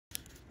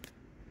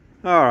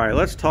All right,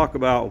 let's talk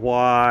about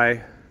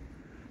why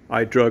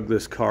I drug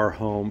this car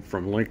home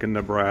from Lincoln,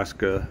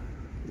 Nebraska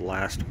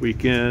last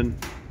weekend.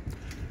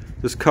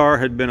 This car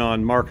had been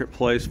on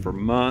Marketplace for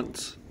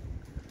months,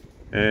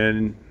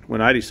 and when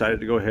I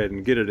decided to go ahead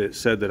and get it, it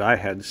said that I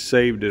had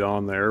saved it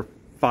on there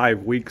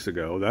 5 weeks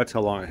ago. That's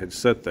how long it had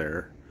sat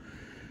there.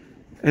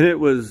 And it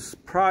was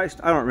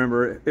priced, I don't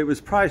remember, it was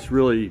priced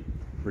really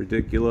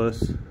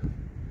ridiculous.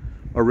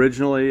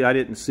 Originally, I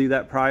didn't see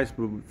that price,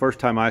 but the first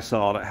time I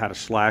saw it, it had a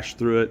slash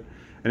through it,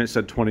 and it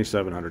said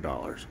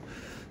 $2,700.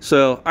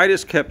 So I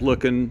just kept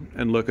looking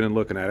and looking and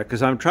looking at it,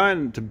 because I'm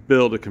trying to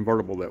build a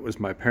convertible that was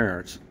my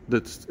parents',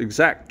 that's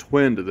exact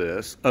twin to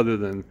this, other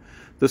than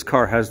this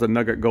car has the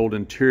nugget gold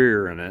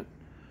interior in it,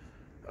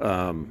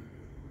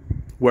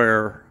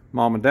 where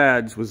Mom and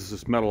Dad's was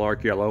this metal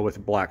arc yellow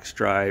with black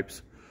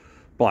stripes,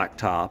 black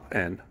top,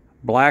 and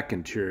black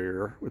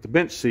interior with a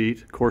bench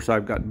seat. Of course,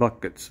 I've got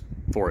buckets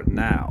for it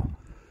now.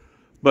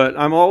 But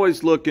I'm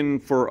always looking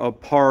for a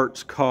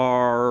parts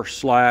car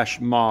slash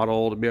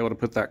model to be able to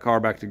put that car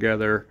back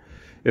together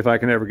if I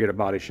can ever get a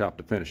body shop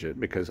to finish it,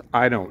 because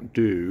I don't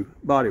do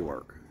body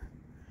work.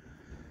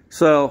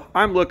 So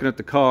I'm looking at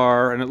the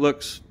car and it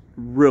looks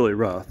really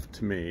rough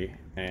to me.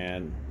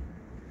 And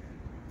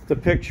the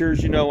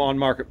pictures, you know, on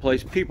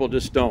Marketplace, people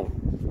just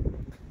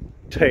don't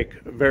take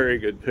very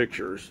good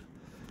pictures.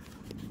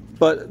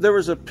 But there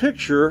was a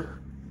picture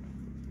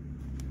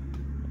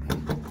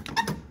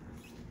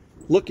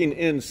looking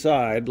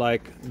inside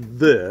like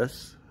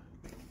this,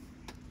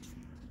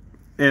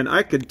 and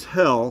I could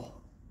tell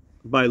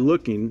by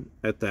looking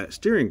at that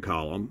steering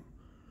column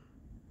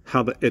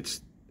how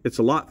it's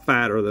a lot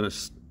fatter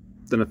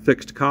than a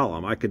fixed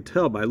column. I could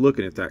tell by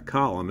looking at that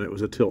column it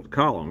was a tilt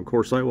column. Of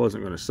course, I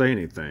wasn't going to say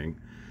anything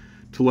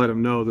to let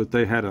them know that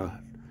they had a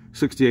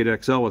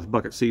 68 XL with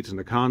bucket seats in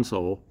the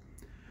console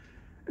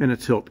and a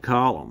tilt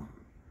column.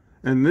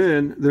 And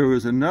then there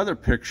was another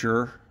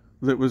picture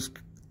that was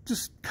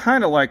just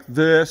kind of like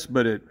this,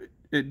 but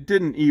it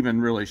didn't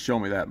even really show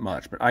me that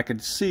much. But I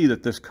could see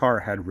that this car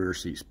had rear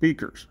seat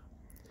speakers.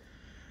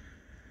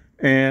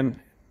 And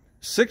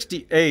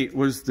 68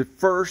 was the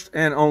first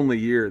and only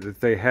year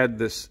that they had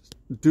this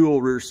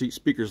dual rear seat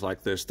speakers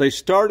like this. They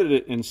started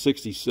it in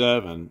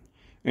 67,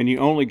 and you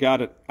only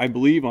got it, I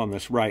believe, on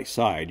this right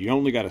side. You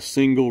only got a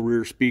single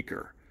rear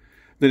speaker.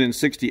 Then in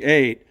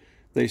 68,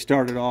 they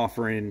started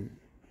offering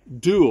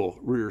dual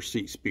rear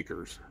seat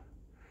speakers.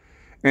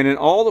 And in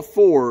all the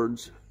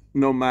Fords,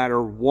 no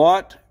matter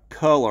what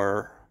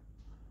color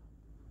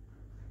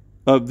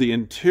of the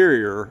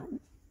interior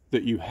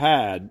that you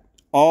had,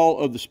 all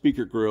of the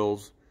speaker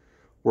grills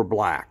were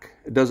black.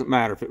 It doesn't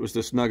matter if it was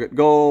this nugget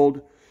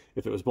gold,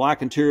 if it was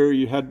black interior,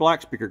 you had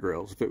black speaker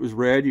grills. If it was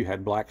red, you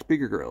had black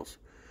speaker grills.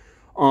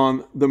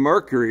 On the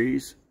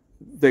Mercurys,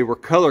 they were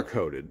color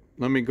coded.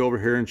 Let me go over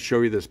here and show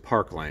you this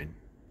park lane.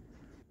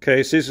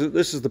 Okay, so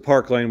this is the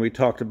park lane we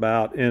talked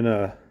about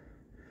in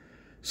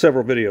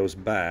several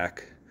videos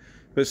back.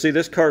 But see,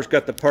 this car's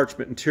got the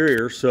parchment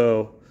interior,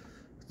 so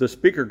the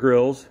speaker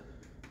grills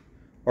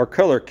are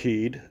color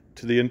keyed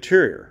to the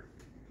interior.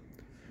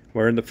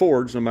 Where in the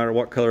Fords, no matter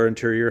what color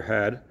interior you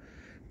had,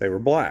 they were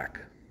black.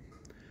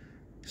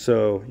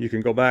 So you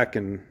can go back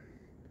and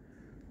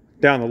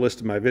down the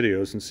list of my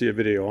videos and see a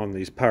video on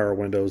these power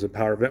windows and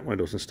power vent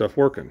windows and stuff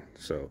working.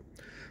 So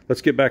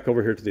let's get back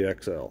over here to the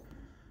XL.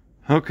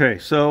 Okay,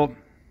 so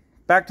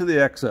back to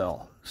the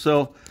XL.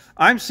 So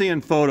I'm seeing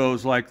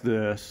photos like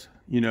this,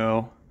 you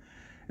know,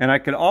 and I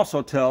could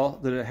also tell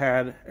that it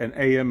had an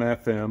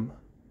AM/FM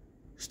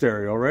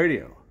stereo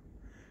radio,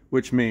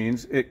 which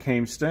means it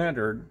came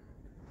standard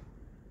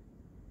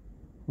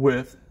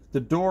with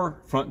the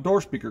front door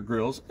speaker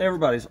grills.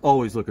 Everybody's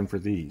always looking for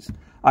these.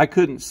 I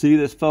couldn't see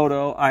this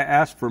photo. I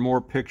asked for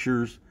more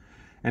pictures,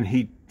 and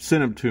he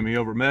sent them to me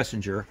over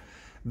Messenger.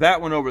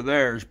 That one over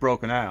there is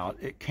broken out.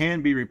 It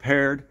can be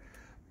repaired.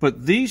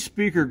 But these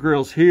speaker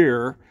grills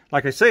here,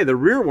 like I say, the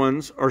rear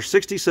ones are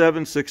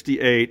 67,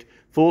 68,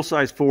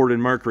 full-size Ford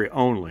and Mercury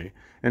only.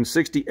 And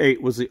 68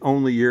 was the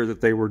only year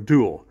that they were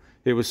dual.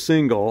 It was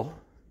single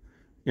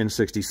in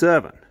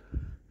 67.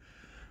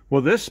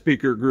 Well, this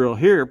speaker grill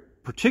here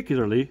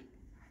particularly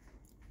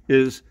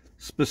is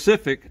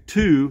specific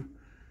to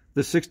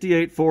the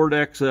 68 Ford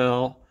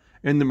XL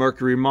and the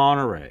Mercury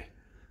Monterey.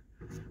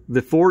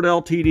 The Ford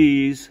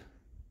LTDs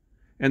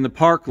and the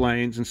park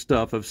lanes and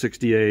stuff of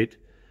 68,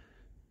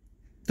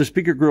 the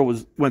speaker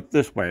grill went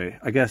this way,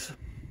 I guess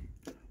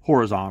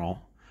horizontal.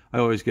 I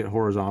always get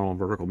horizontal and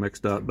vertical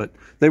mixed up, but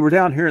they were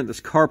down here in this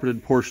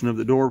carpeted portion of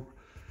the door,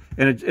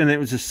 and it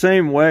was the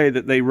same way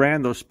that they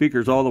ran those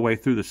speakers all the way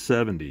through the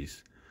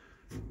 70s.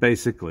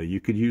 Basically,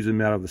 you could use them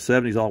out of the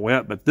 70s all the way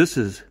up, but this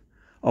is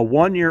a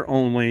 1 year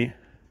only,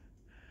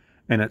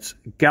 and it's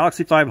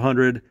Galaxie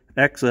 500,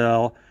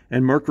 XL,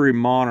 and Mercury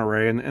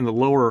Monterey, and the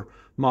lower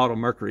model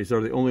Mercurys are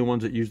the only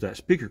ones that use that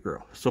speaker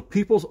grill. So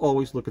people's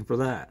always looking for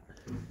that.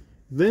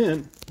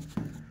 Then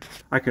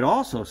I could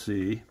also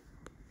see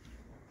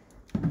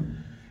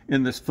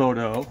in this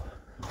photo,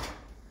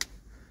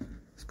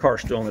 this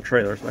car's still in the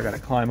trailer, so I got to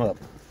climb up.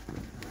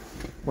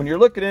 when you're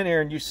looking in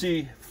here and you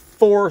see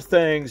 4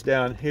 things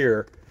down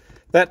here,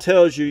 that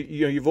tells you,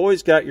 you've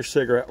always got your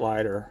cigarette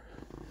lighter,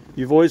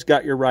 you've always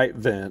got your right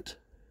vent,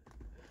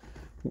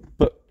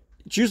 but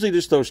it's usually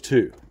just those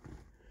 2.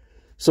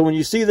 So when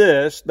you see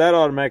this, that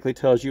automatically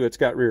tells you it's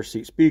got rear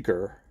seat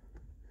speaker.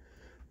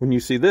 When you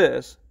see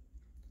this,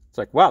 it's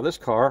like, wow, this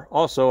car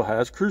also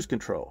has cruise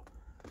control.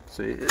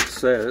 See, it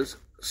says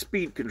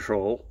speed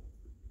control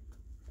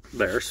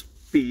there,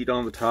 speed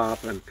on the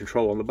top and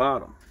control on the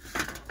bottom.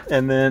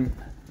 And then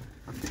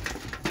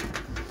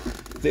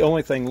the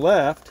only thing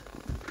left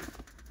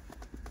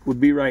would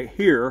be right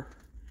here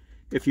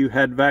if you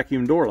had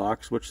vacuum door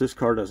locks, which this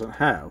car doesn't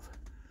have.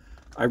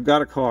 I've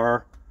got a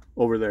car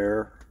over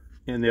there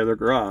in the other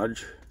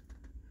garage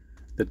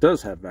that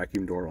does have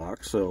vacuum door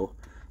locks, so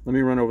let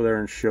me run over there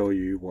and show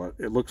you what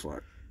it looks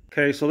like.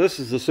 Okay, so this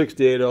is the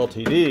 68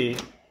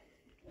 LTD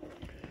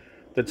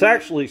that's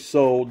actually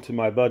sold to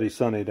my buddy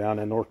Sonny down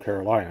in North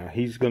Carolina.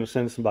 He's going to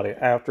send somebody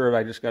after it.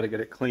 I just got to get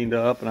it cleaned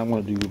up, and I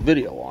want to do a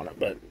video on it.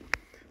 But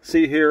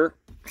see here,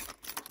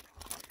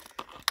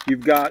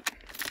 you've got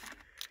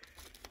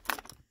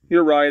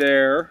your right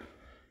air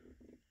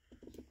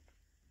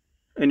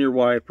and your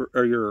wiper,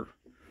 or your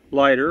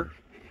lighter.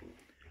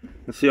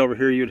 And see over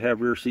here, you'd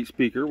have rear seat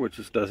speaker, which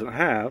this doesn't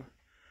have,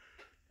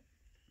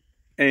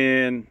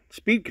 and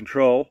speed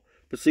control.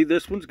 But see,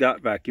 this one's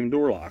got vacuum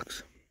door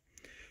locks.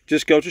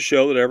 Just goes to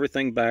show that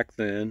everything back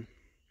then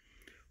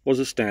was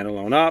a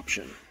standalone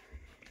option.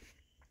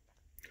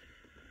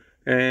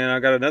 And I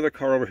got another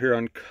car over here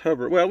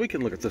uncovered. Well, we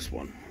can look at this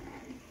one.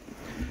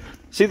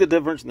 See the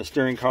difference in the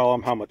steering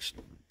column, how much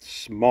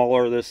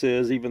smaller this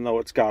is, even though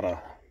it's got a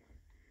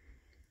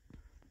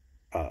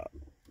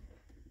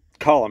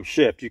column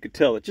shift. You could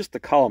tell that just the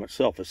column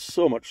itself is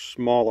so much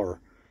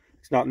smaller.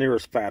 It's not near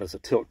as fat as a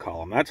tilt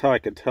column. That's how I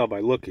could tell by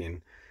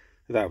looking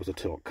that was a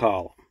tilt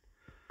column.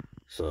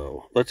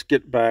 So let's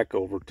get back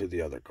over to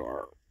the other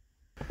car.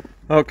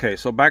 Okay,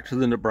 so back to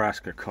the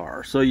Nebraska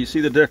car. So you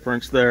see the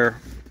difference there.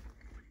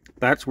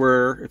 That's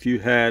where if you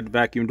had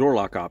vacuum door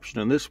lock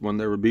option, in this one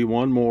there would be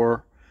one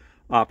more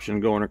option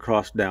going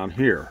across down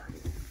here.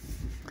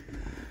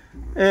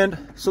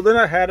 And so then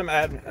I had them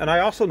add, and I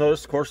also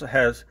noticed, of course, it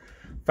has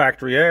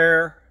factory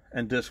air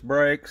and disc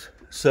brakes.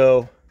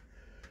 So,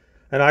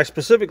 and I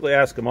specifically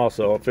asked them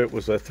also if it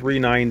was a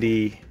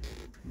 390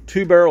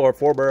 2-barrel or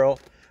 4-barrel,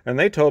 and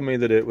they told me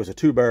that it was a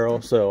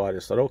 2-barrel. So I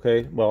just thought,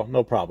 okay, well,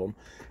 no problem.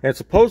 And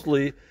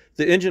supposedly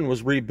the engine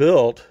was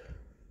rebuilt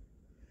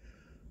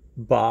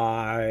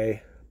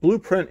by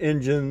Blueprint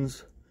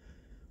Engines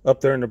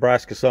up there in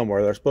Nebraska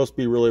somewhere. They're supposed to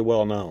be really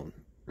well known.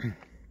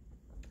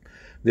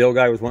 The old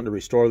guy was wanting to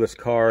restore this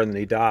car, and then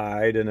he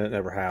died, and it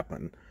never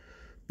happened.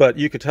 But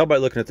you could tell by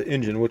looking at the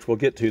engine, which we'll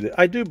get to, that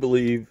I do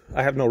believe,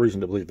 I have no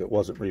reason to believe it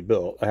wasn't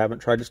rebuilt. I haven't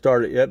tried to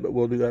start it yet, but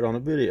we'll do that on a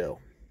video.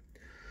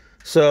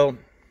 So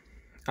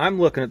I'm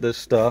looking at this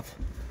stuff,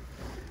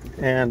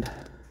 and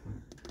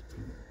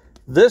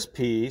this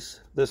piece,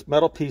 this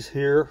metal piece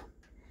here,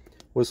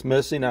 was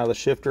missing out of the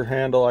shifter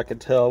handle. I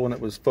could tell when it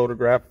was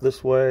photographed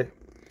this way,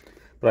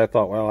 but I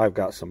thought, well, I've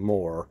got some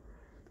more.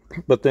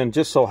 But then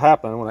just so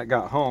happened when I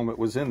got home, it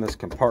was in this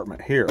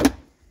compartment here.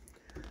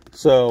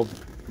 So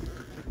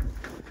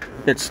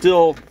it's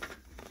still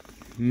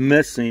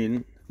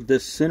missing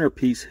this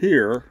centerpiece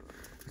here.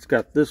 It's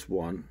got this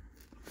one,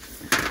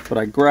 but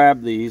I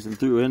grabbed these and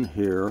threw in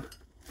here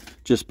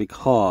just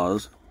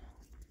because,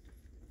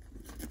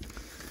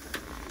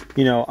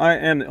 you know, I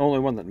am the only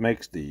one that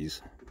makes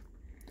these.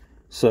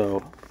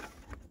 So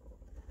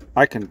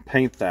I can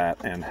paint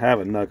that and have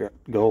a nugget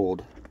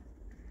gold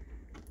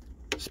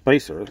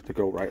spacer to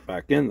go right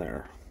back in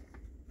there.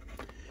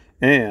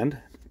 And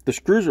the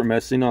screws are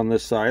missing on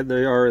this side.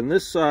 They are in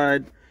this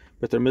side,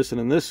 but they're missing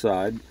in this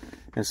side.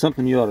 And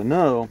something you ought to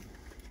know,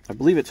 I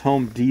believe it's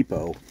Home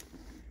Depot.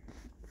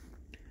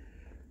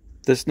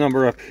 This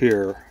number up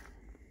here,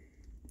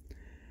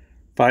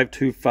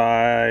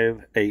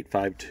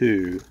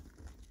 525852,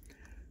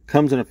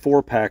 comes in a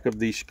 4-pack of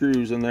these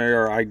screws, and they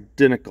are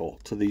identical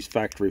to these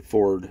factory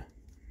Ford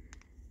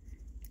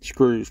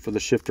screws for the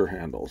shifter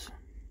handles.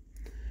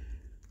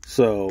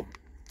 So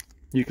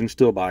you can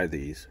still buy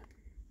these.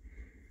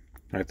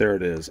 Right there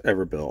it is,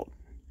 Everbuilt.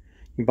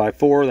 You can buy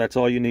 4, that's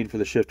all you need for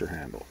the shifter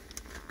handle.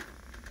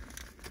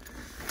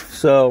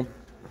 So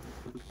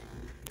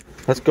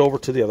let's go over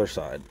to the other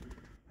side.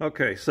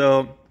 Okay,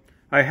 so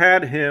I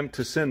had him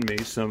to send me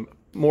some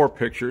more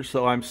pictures,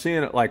 so I'm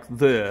seeing it like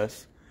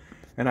this,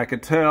 and I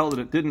could tell that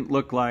it didn't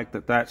look like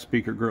that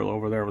speaker grill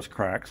over there was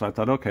cracked. So I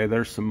thought, okay,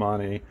 there's some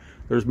money.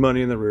 There's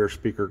money in the rear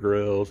speaker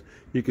grills.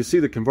 You can see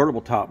the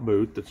convertible top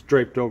boot that's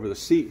draped over the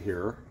seat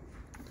here.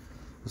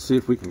 Let's see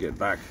if we can get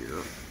back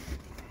here.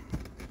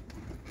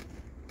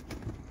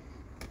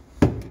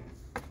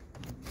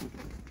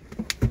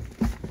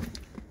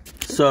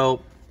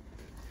 So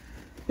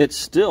it's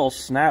still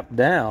snapped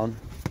down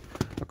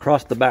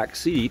across the back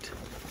seat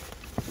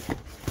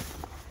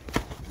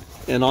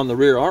and on the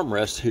rear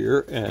armrest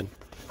here, and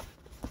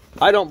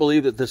I don't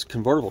believe that this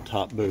convertible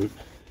top boot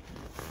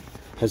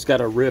has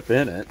got a rip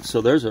in it.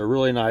 So there's a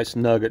really nice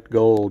nugget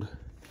gold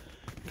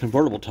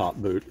convertible top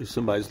boot if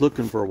somebody's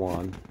looking for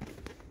one.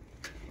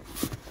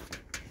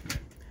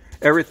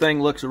 Everything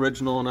looks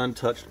original and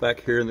untouched back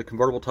here in the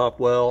convertible top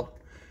well,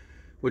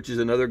 which is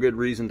another good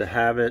reason to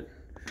have it.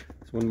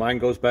 So when mine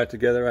goes back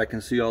together, I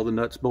can see all the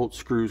nuts, bolts,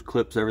 screws,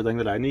 clips, everything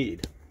that I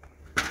need.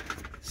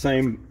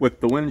 Same with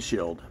the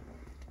windshield.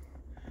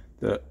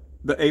 The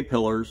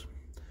A-pillars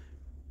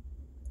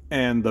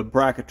and the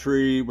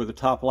bracketry with the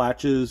top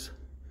latches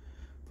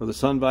for the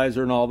sun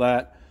visor and all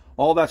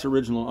that's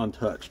original and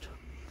untouched.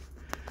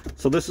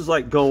 So this is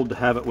like gold to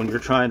have it when you're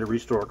trying to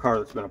restore a car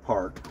that's been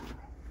apart.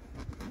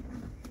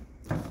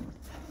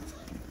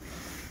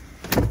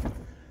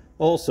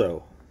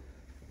 Also,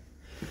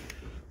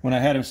 when I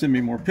had him send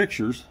me more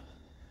pictures,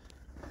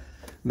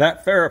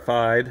 that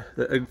verified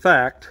that in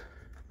fact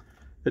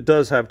it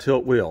does have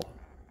tilt wheel.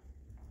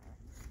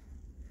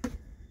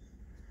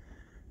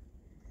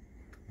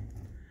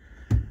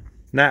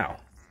 Now,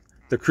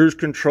 the cruise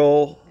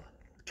control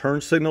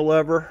turn signal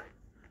lever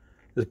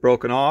is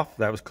broken off.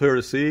 That was clear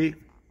to see.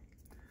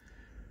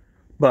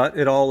 But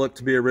it all looked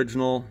to be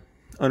original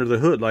under the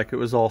hood, like it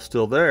was all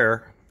still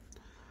there.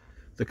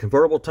 The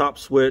convertible top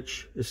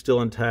switch is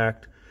still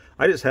intact.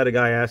 I just had a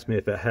guy ask me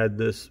if it had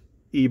this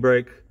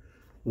e-brake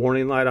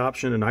warning light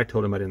option, and I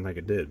told him I didn't think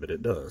it did, but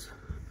it does.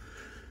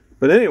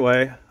 But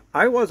anyway,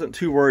 I wasn't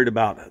too worried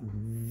about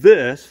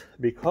this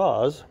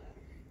because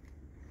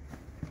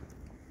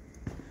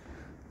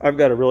I've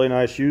got a really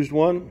nice used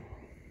one,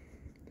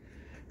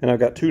 and I've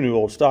got 2 new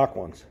old stock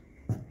ones.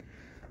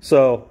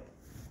 So,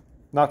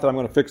 not that I'm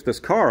going to fix this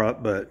car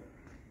up, but,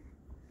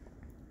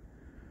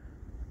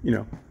 you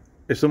know,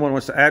 if someone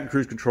wants to add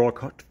cruise control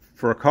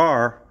for a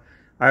car,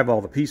 I have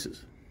all the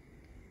pieces.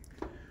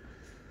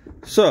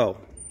 So,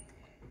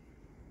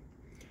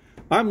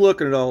 I'm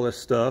looking at all this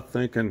stuff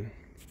thinking,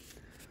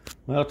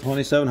 well,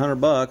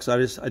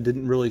 $2,700 I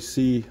didn't really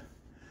see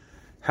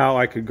how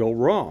I could go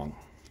wrong.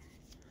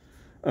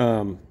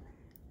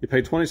 You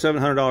pay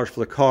 $2,700 for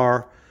the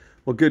car.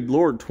 Well, good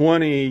Lord,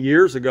 20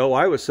 years ago,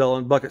 I was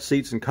selling bucket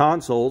seats and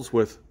consoles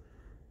with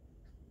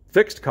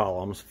fixed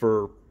columns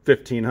for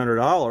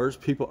 $1,500.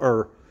 People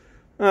are,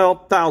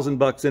 well,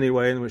 $1,000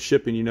 anyway, and with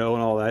shipping, you know,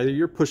 and all that,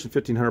 you're pushing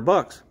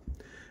 $1,500.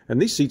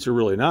 And these seats are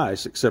really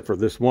nice, except for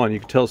this one. You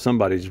can tell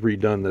somebody's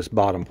redone this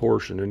bottom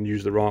portion and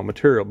used the wrong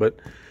material, but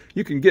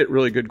you can get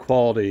really good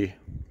quality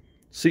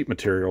seat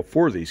material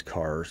for these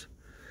cars.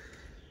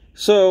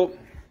 So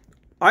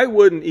I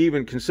wouldn't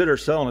even consider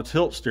selling a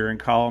tilt steering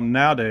column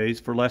nowadays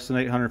for less than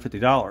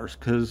 $850,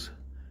 because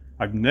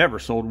I've never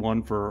sold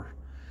one for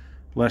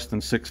less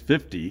than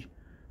 $650. I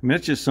mean,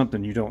 it's just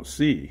something you don't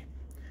see.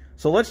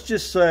 So let's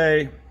just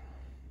say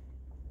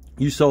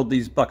you sold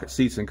these bucket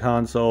seats and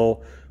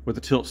console with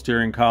a tilt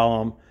steering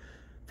column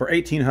for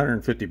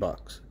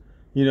 $1,850.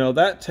 You know,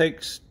 that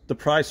takes the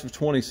price of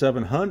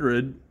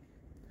 $2,700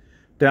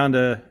 down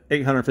to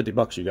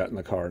 $850 you got in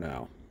the car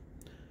now.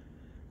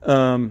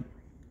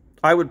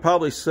 I would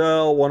probably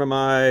sell one of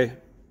my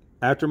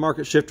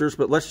aftermarket shifters,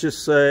 but let's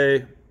just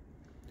say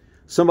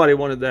somebody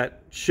wanted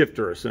that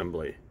shifter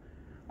assembly.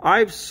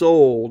 I've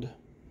sold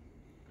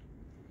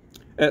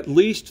at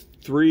least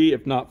 3,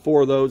 if not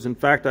 4 of those. In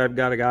fact, I've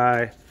got a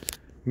guy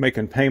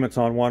making payments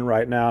on one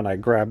right now, and I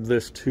grabbed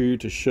this too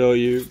to show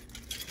you.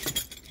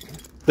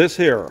 This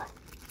here,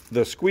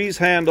 the squeeze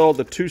handle,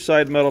 the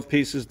 2-side metal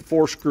pieces, the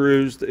 4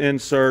 screws, the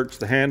inserts,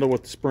 the handle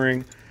with the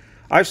spring.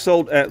 I've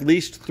sold at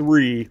least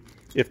 3,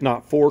 if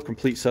not 4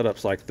 complete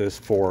setups like this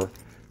for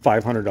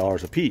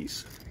 $500 a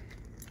piece.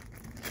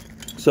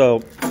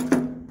 So,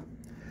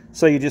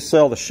 say you just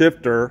sell the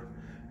shifter,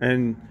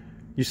 and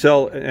I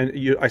sell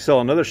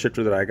another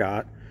shifter that I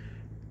got,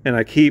 and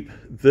I keep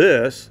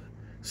this.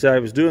 Say I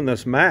was doing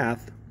this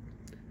math.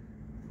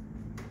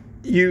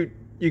 You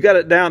got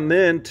it down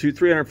then to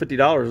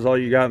 $350 is all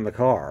you got in the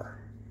car.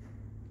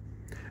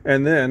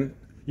 And then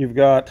you've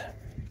got,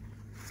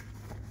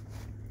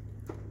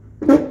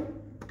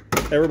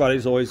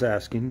 everybody's always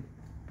asking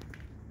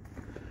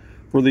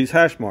for these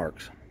hash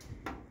marks.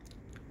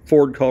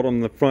 Ford called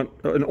them the front,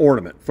 an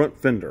ornament, front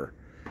fender.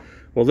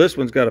 Well, this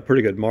one's got a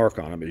pretty good mark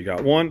on it, but you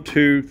got 1,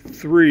 2,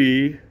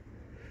 3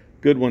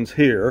 good ones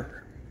here.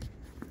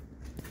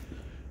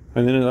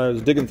 And then as I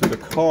was digging through the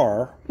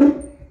car,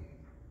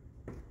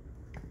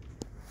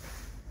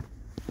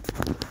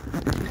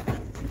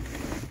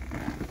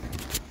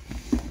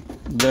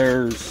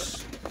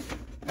 there's,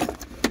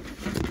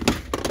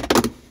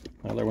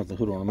 well, there went the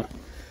hood ornament.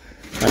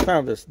 I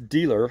found this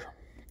dealer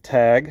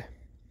tag,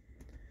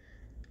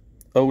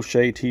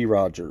 O'Shea T.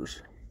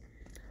 Rogers,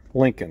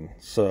 Lincoln.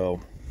 So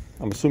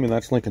I'm assuming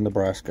that's Lincoln,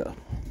 Nebraska.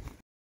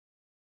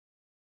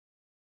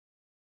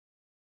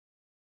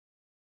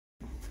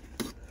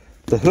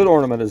 The hood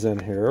ornament is in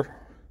here,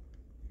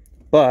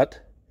 but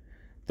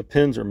the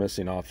pins are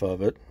missing off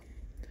of it.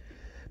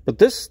 But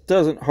this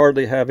doesn't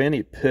hardly have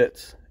any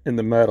pits in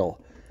the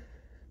metal.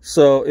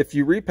 So if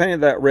you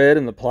repainted that red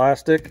in the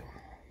plastic,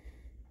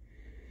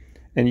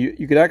 and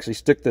you could actually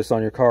stick this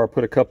on your car,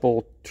 put a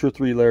couple, 2 or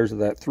 3 layers of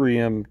that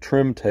 3M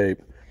trim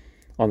tape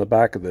on the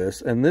back of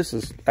this, and this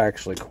is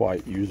actually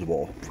quite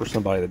usable for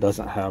somebody that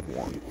doesn't have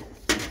one.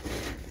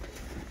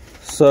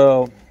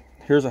 So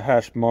here's a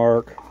hash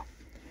mark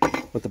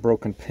with a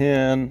broken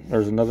pin.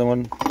 There's another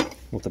one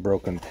with a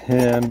broken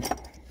pin.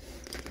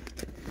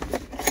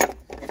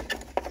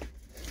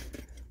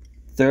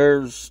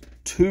 There's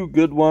 2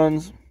 good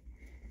ones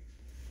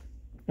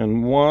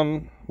and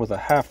 1 with a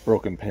half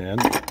broken pin.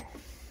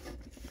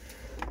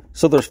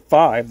 So there's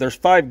 5. There's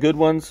 5 good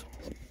ones.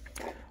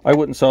 I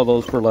wouldn't sell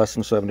those for less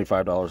than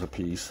 $75 a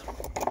piece.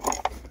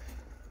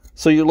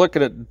 So you're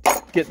looking at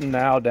getting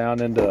now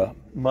down into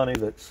money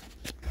that's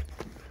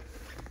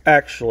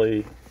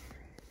actually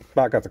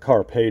about got the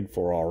car paid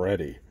for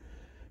already.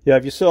 Yeah,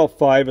 if you sell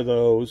 5 of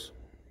those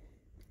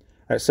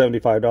at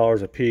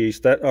 $75 a piece,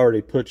 that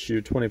already puts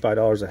you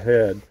 $25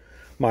 ahead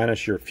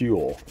minus your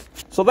fuel.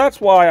 So that's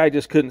why I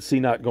just couldn't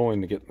see not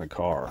going to get in the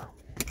car.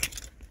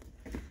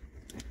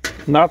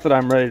 Not that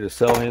I'm ready to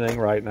sell anything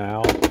right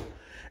now.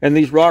 And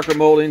these rocker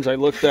moldings, I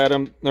looked at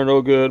them, they're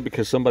no good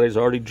because somebody's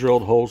already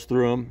drilled holes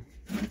through them.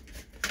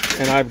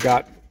 And I've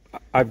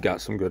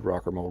got some good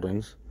rocker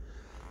moldings.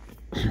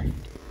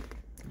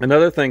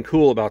 Another thing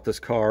cool about this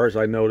car is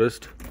I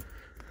noticed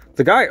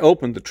the guy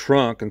opened the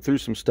trunk and threw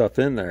some stuff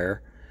in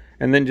there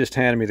and then just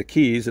handed me the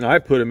keys, and I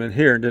put them in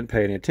here and didn't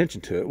pay any attention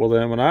to it. Well,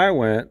 then when I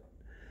went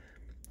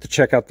to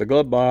check out the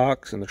glove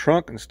box and the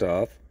trunk and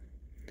stuff,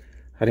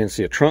 I didn't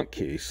see a trunk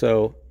key.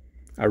 So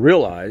I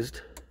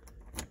realized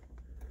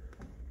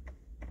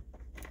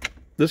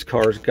this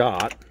car's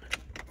got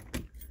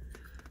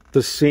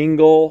the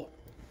single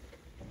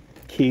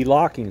key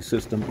locking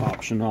system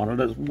option on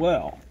it as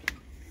well.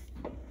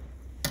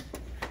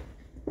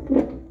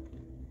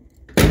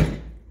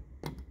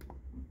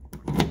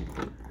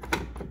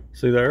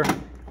 See there?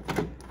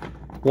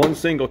 One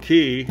single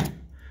key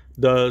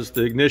does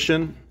the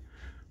ignition,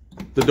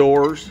 the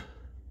doors,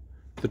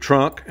 the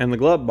trunk, and the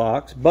glove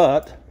box,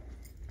 but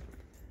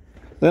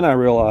then I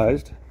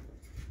realized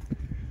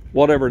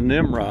whatever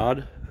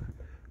Nimrod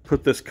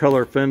put this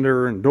color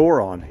fender and door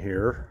on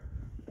here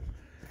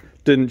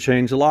didn't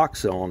change the lock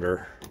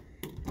cylinder.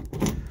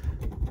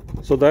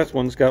 So that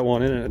one's got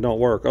one in it that don't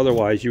work.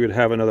 Otherwise, you would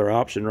have another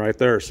option right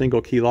there, a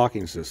single key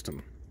locking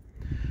system.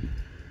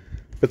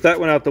 But that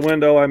went out the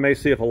window. I may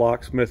see if a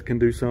locksmith can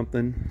do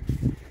something.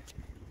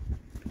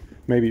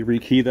 Maybe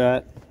rekey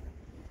that.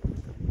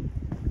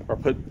 Or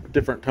put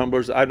different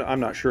tumblers. I'm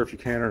not sure if you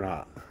can or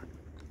not.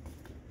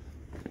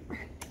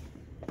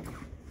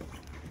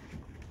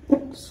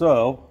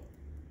 So,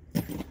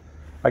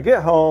 I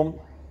get home.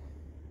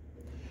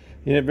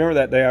 You remember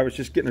that day I was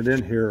just getting it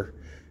in here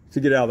to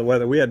get out of the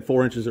weather. We had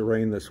 4 inches of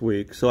rain this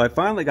week. So I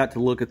finally got to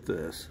look at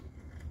this.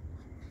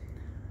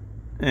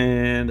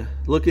 And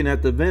looking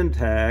at the VIN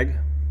tag,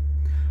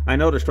 I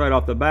noticed right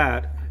off the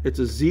bat, it's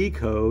a Z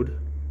code,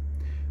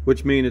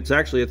 which means it's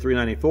actually a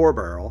 394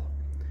 barrel.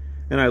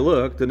 And I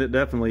looked, and it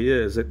definitely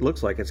is. It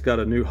looks like it's got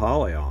a new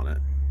Holly on it.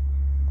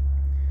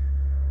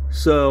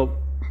 So,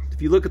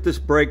 if you look at this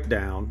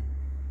breakdown,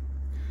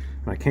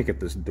 I can't get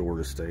this door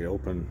to stay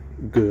open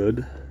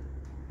good.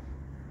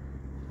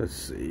 Let's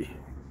see.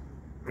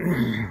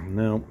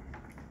 No.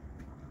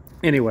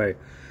 Anyway,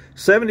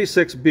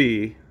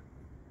 76B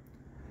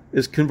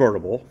is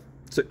convertible.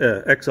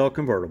 It's XL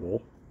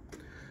convertible.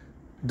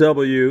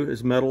 W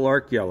is metal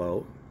arc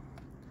yellow.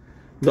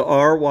 The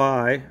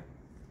RY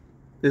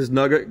is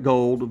nugget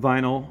gold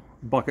vinyl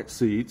bucket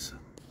seats.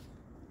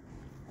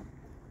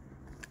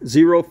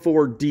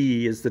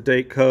 04D is the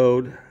date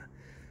code.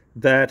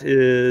 That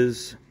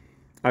is,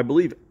 I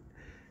believe,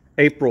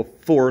 April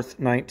 4th,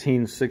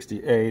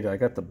 1968. I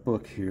got the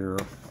book here,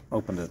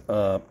 opened it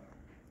up.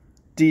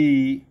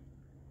 D,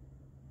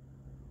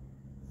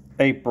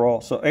 April.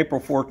 So April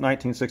 4th,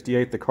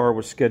 1968, the car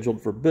was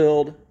scheduled for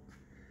build.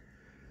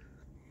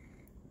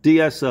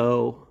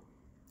 DSO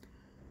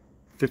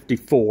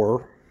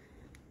 54.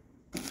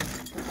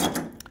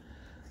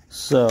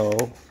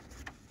 So,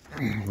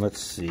 let's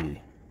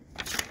see.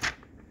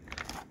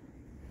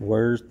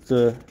 Where's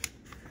the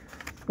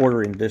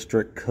ordering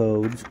district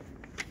codes?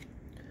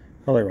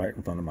 Probably right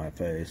in front of my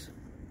face.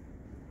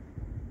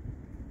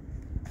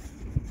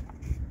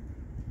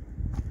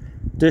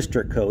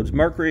 District codes.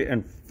 Mercury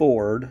and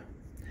Ford.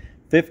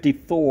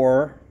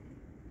 54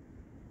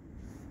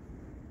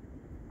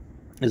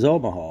 is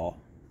Omaha.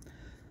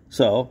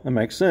 So, it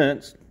makes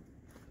sense.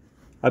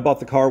 I bought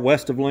the car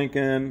west of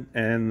Lincoln,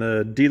 and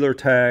the dealer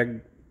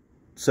tag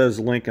says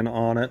Lincoln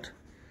on it.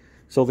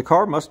 So the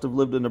car must have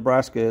lived in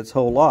Nebraska its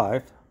whole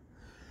life.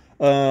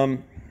 Where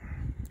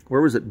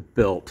was it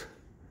built?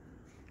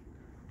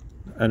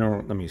 I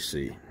don't, let me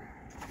see.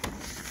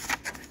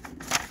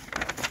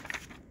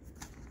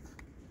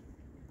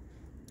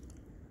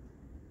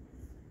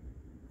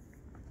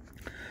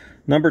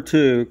 Number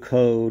 2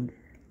 code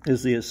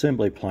is the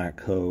assembly plant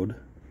code.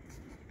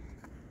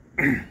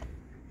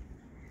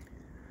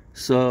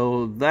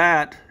 So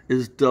that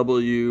is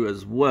W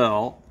as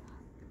well.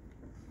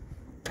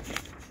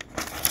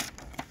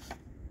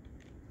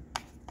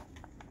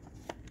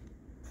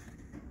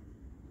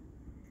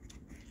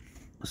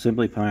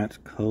 assembly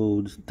plant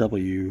codes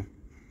W.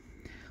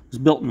 It was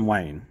built in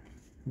Wayne.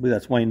 I believe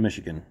that's Wayne,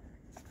 Michigan,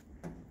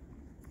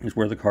 is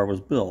where the car was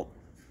built.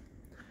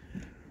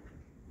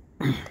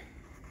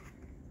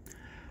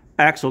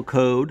 Axle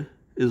code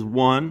is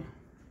 1.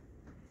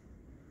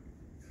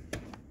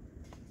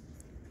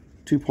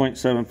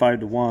 2.75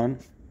 to 1.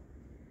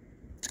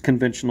 It's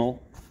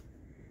conventional.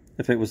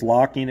 If it was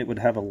locking, it would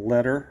have a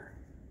letter.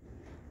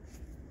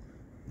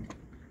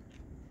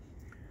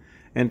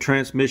 And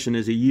transmission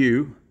is a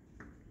U.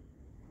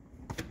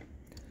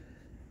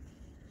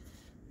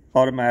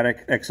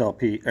 Automatic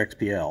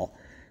XPL,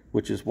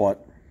 which is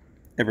what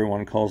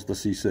everyone calls the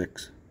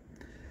C6.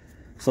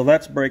 So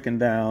that's breaking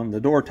down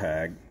the door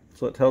tag.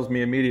 So it tells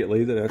me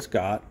immediately that it's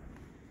got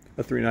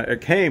a 390.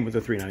 It came with a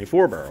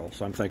 394 barrel.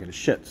 So I'm thinking,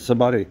 shit,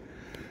 somebody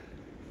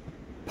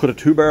put a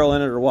 2-barrel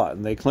in it or what?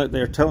 And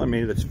they're telling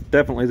me that's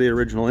definitely the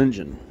original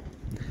engine.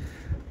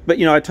 But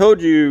you know, I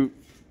told you,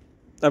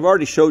 I've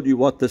already showed you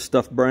what this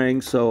stuff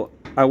brings, so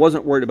I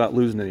wasn't worried about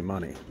losing any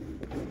money.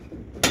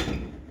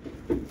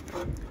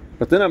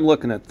 But then I'm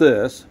looking at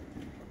this.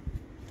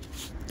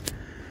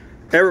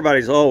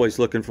 Everybody's always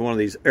looking for one of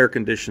these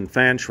air-conditioned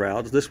fan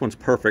shrouds. This one's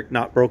perfect,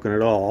 not broken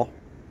at all.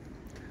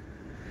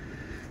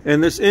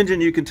 And this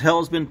engine, you can tell,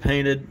 has been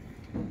painted.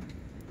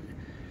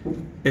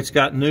 It's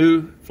got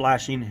new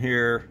flashing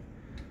here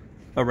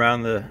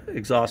around the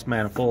exhaust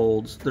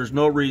manifolds. There's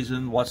no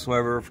reason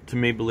whatsoever for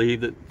me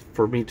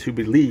to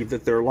believe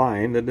that they're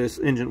lying, that this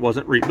engine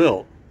wasn't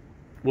rebuilt.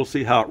 We'll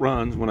see how it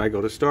runs when I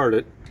go to start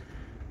it.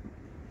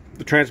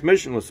 The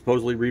transmission was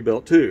supposedly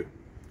rebuilt too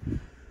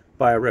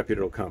by a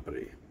reputable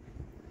company.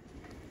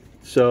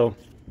 So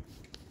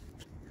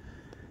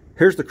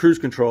here's the cruise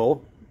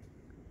control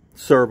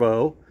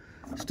servo.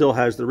 Still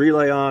has the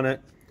relay on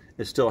it.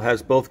 It still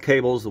has both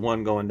cables, the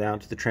one going down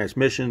to the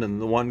transmission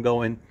and the one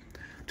going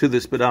to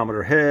the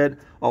speedometer head.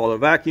 All the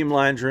vacuum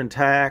lines are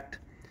intact.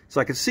 So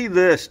I can see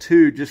this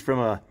too just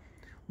from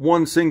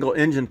one single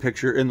engine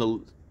picture in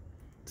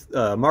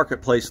the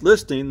marketplace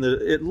listing,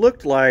 that it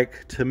looked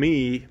like, to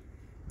me,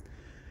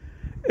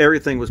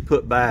 everything was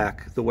put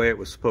back the way it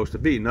was supposed to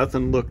be.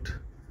 Nothing looked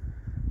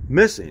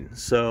missing.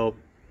 So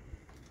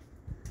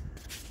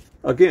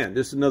again,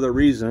 just another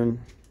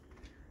reason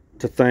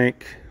to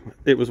think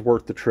it was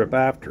worth the trip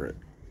after it.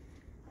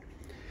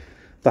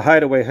 The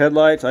hideaway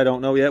headlights, I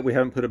don't know yet. We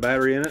haven't put a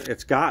battery in it.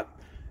 It's got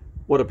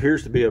what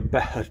appears to be a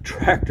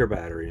tractor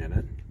battery in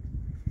it,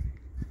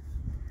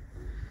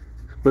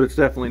 but it's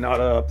definitely not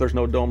up. There's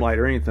no dome light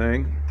or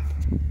anything.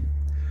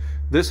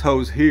 This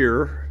hose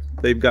here,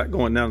 they've got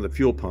going down to the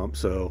fuel pump.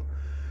 So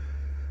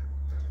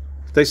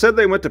they said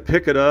they went to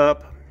pick it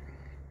up,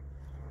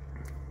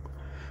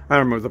 I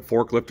don't remember, the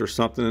forklift or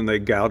something, and they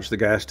gouged the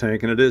gas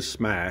tank, and it is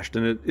smashed,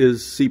 and it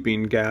is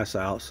seeping gas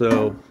out.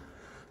 So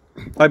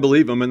I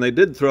believe them, and they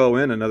did throw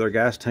in another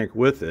gas tank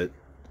with it.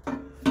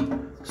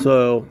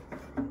 So,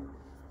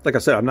 like I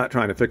said, I'm not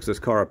trying to fix this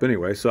car up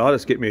anyway, so I'll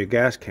just get me a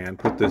gas can,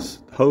 put this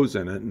hose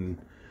in it, and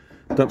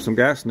dump some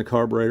gas in the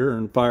carburetor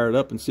and fire it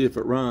up and see if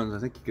it runs. I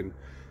think you can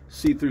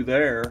see through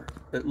there,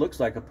 it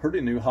looks like a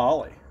pretty new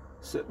Holly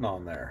sitting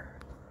on there.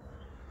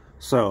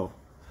 So,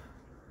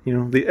 you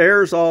know, the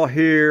air's all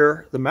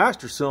here. The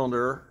master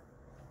cylinder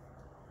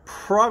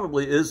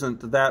probably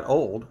isn't that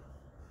old.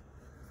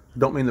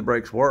 Don't mean the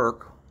brakes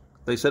work.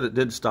 They said it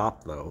did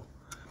stop though,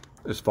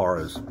 as far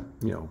as,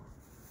 you know,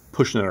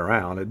 pushing it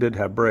around. It did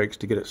have brakes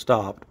to get it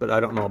stopped, but I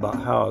don't know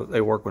about how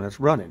they work when it's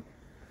running.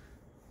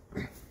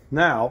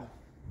 Now,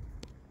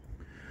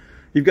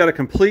 you've got a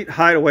complete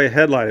hideaway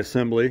headlight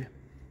assembly,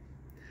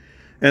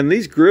 and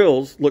these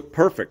grills look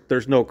perfect.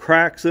 There's no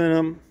cracks in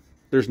them.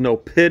 There's no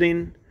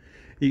pitting.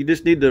 You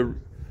just need to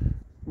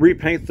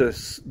repaint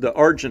the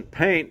argent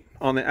paint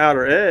on the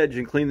outer edge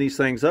and clean these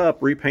things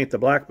up, repaint the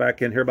black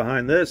back in here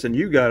behind this, and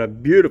you got a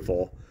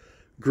beautiful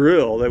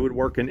grill that would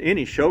work in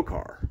any show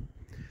car.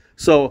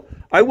 So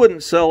I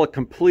wouldn't sell a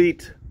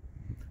complete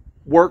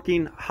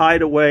working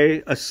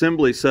hideaway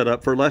assembly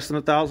setup for less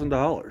than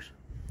 $1,000.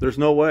 There's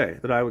no way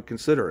that I would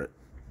consider it.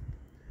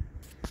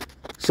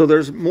 So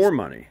there's more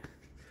money.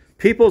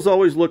 People's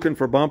always looking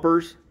for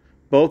bumpers.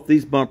 Both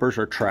these bumpers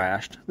are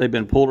trashed. They've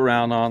been pulled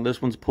around on.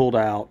 This one's pulled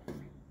out.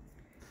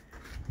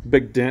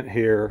 Big dent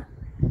here.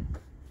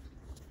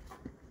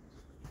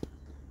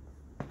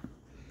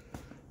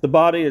 The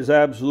body is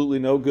absolutely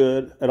no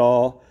good at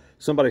all.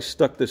 Somebody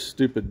stuck this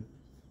stupid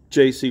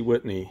J.C.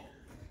 Whitney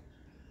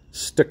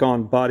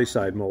stick-on body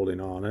side molding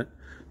on it.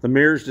 The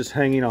mirror's just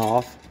hanging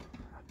off.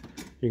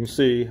 You can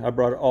see I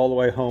brought it all the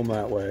way home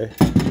that way.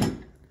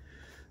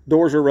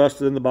 Doors are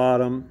rusted in the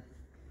bottom.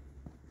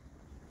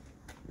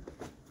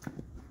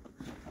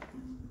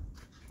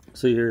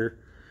 See here,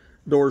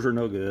 doors are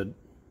no good.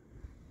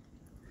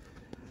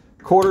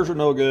 Quarters are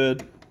no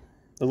good.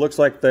 It looks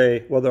like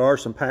well, there are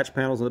some patch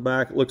panels in the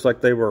back. It looks like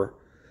they were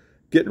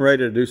getting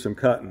ready to do some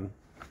cutting.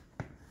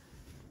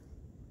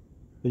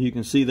 And you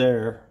can see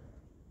there,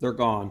 they're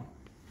gone.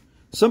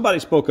 Somebody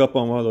spoke up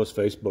on one of those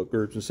Facebook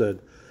groups and said,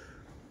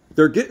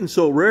 they're getting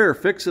so rare,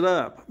 fix it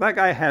up. That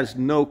guy has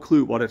no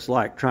clue what it's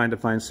like trying to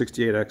find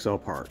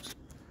 68XL parts.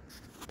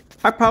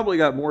 I probably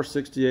got more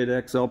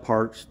 68 XL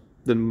parts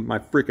than my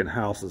freaking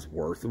house is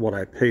worth, what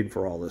I paid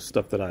for all this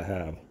stuff that I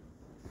have.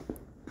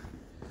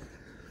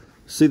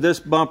 See, this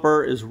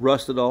bumper is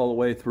rusted all the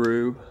way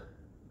through,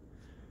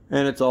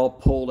 and it's all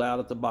pulled out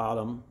at the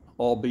bottom,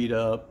 all beat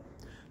up.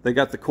 They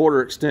got the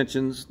quarter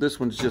extensions. This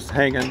one's just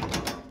hanging.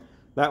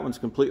 That one's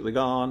completely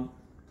gone.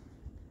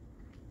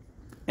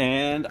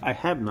 And I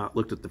have not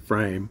looked at the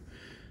frame.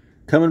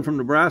 Coming from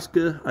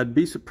Nebraska, I'd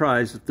be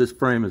surprised if this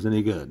frame is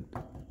any good.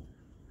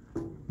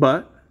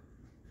 But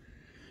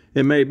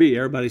it may be.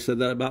 Everybody said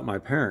that about my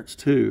parents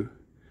too.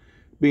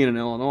 Being in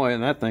Illinois,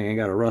 and that thing ain't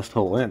got a rust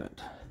hole in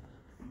it.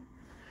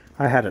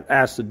 I had it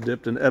acid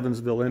dipped in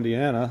Evansville,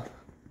 Indiana,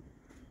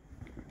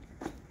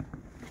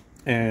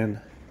 and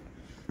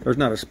there's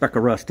not a speck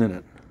of rust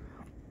in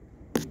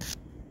it.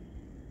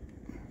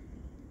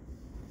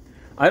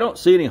 I don't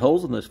see any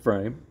holes in this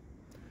frame.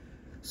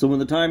 So when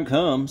the time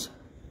comes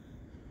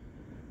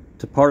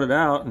to part it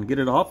out and get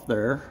it off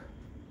there,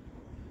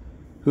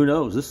 who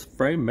knows? This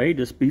frame may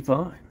just be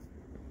fine.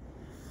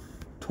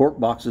 Torque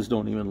boxes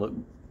don't even look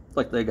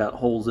like they got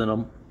holes in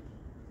them.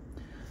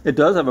 It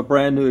does have a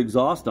brand new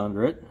exhaust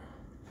under it.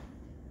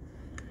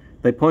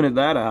 They pointed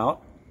that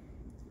out.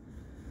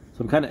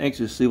 So I'm kind of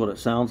anxious to see what it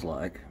sounds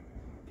like.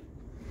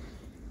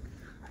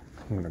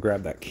 I'm going to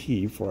grab that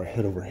key before I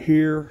head over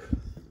here.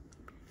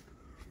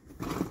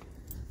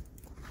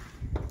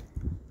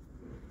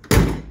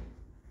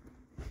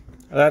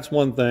 That's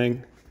one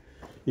thing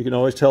you can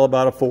always tell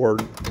about a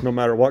Ford. No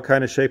matter what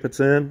kind of shape it's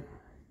in,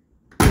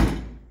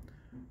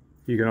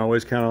 you can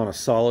always count on a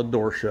solid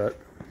door shut.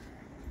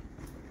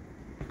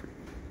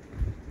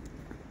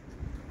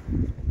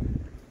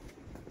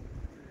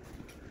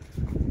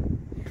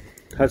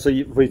 So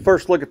if we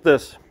first look at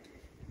this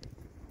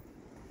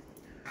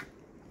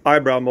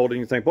eyebrow molding,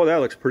 you think, boy, that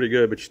looks pretty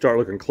good, but you start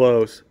looking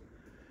close,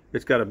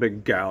 it's got a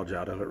big gouge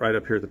out of it right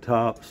up here at the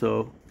top,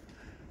 so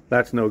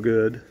that's no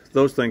good.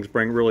 Those things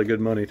bring really good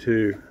money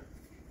too,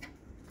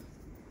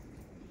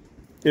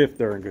 if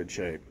they're in good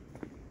shape.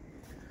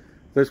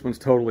 This one's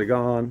totally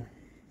gone.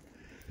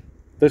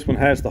 This one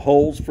has the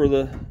holes for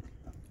the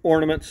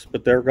ornaments,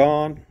 but they're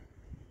gone.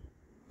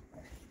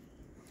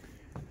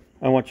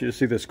 I want you to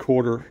see this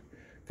quarter.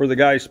 For the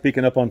guys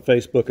speaking up on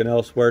Facebook and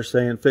elsewhere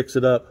saying fix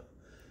it up.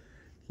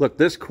 Look,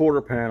 this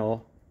quarter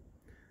panel,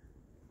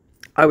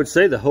 I would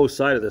say the whole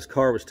side of this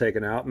car was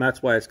taken out, and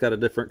that's why it's got a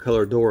different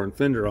color door and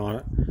fender on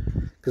it.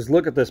 Because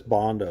look at this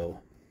Bondo.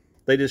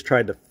 They just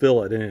tried to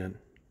fill it in.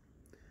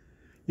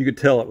 You could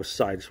tell it was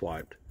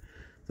sideswiped.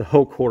 The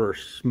whole quarter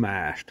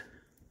smashed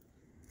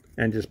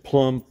and just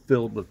plumb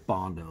filled with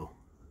Bondo.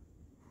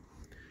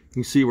 You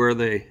can see where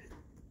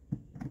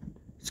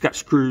it's got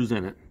screws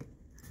in it.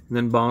 And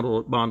then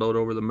bondoed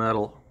over the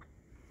metal.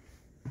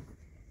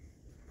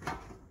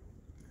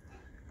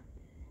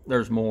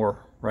 There's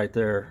more right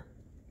there.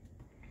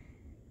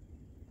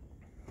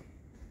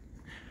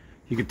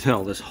 You can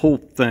tell this whole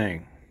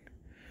thing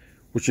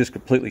was just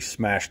completely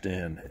smashed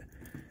in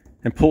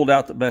and pulled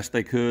out the best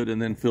they could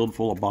and then filled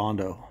full of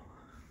Bondo.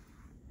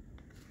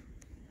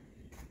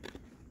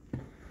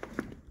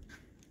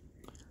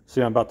 See,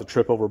 I'm about to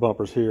trip over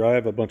bumpers here. I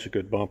have a bunch of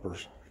good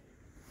bumpers.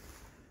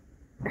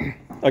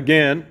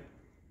 Again,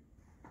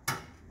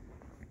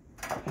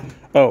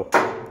 oh,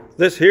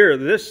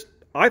 this,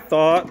 I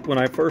thought when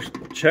I first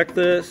checked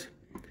this,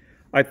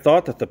 I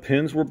thought that the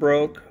pins were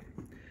broke,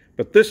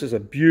 but this is a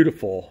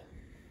beautiful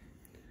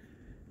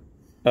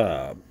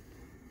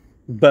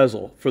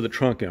bezel for the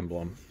trunk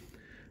emblem.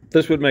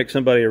 This would make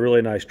somebody a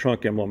really nice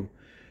trunk emblem.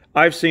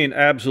 I've seen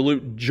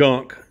absolute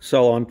junk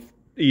sell on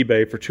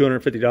eBay for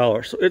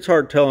 $250, so it's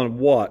hard telling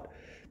what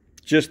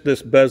just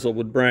this bezel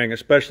would bring,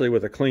 especially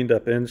with a cleaned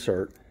up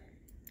insert.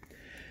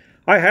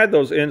 I had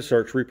those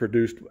inserts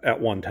reproduced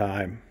at one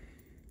time.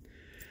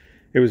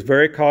 It was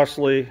very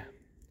costly,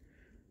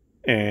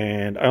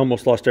 and I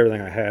almost lost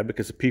everything I had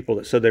because the people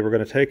that said they were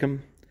going to take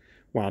them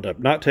wound up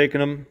not taking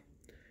them,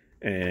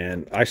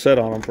 and I sat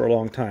on them for a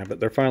long time, but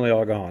they're finally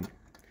all gone.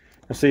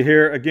 Now see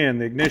here, again,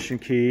 the ignition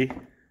key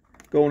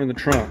going in the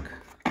trunk.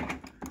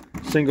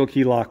 Single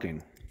key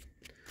locking.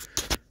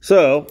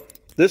 So,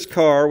 this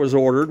car was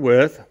ordered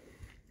with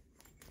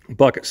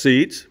bucket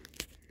seats,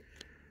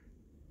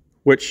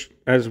 which,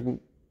 as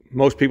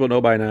most people know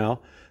by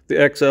now, the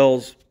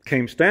XLs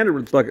came standard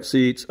with bucket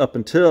seats up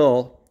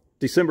until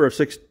December of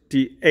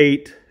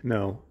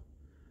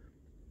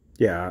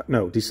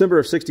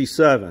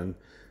 67.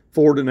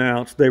 Ford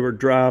announced they were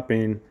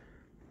dropping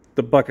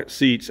the bucket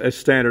seats as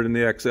standard in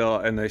the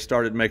XL, and they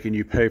started making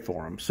you pay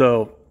for them.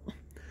 So,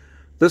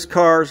 this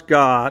car's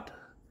got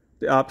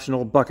the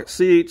optional bucket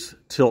seats,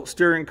 tilt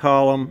steering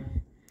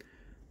column,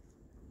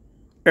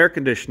 air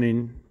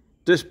conditioning,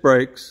 disc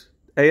brakes,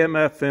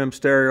 AM/FM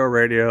stereo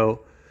radio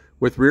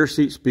with rear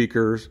seat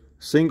speakers,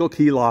 single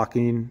key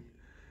locking,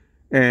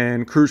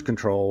 and cruise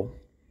control,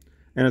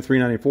 and a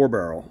 394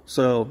 barrel.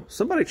 So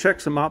somebody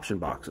check some option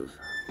boxes.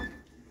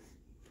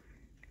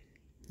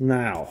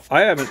 Now,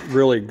 I haven't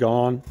really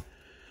gone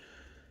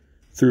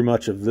through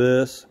much of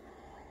this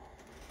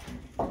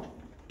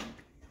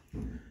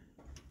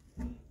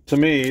To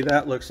me,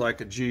 that looks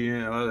like a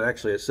GM.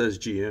 Actually, it says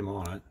GM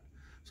on it.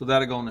 So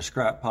that'll go in the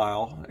scrap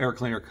pile. Air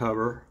cleaner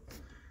cover.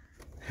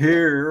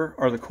 Here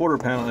are the quarter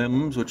panel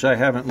emblems, which I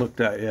haven't looked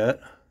at yet.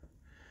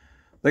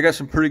 They got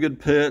some pretty good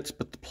pits,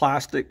 but the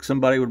plastic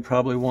somebody would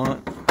probably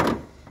want.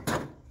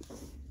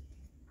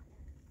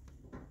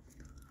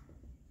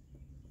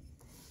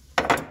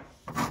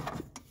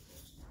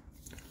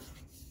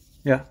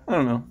 Yeah, I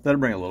don't know. That'll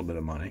bring a little bit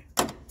of money.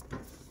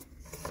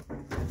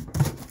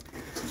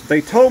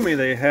 They told me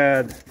they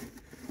had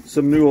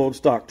some new old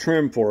stock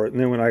trim for it,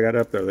 and then when I got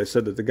up there, they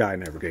said that the guy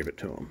never gave it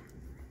to them.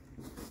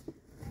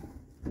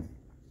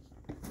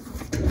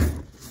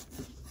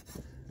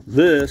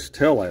 This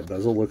taillight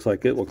bezel looks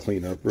like it will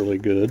clean up really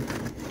good.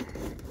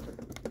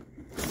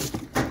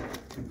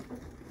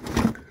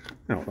 I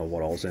don't know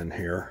what all's in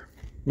here.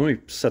 Let me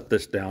set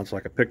this down so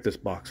I can pick this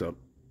box up.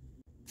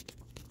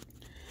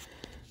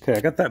 Okay,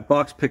 I got that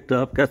box picked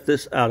up, got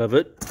this out of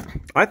it.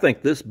 I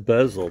think this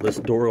bezel, this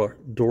taillight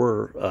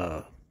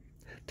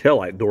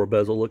door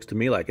bezel, looks to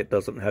me like it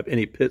doesn't have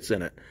any pits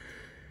in it.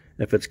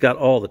 If it's got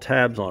all the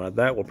tabs on it,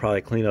 that will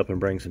probably clean up and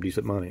bring some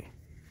decent money.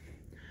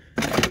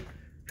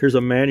 Here's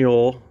a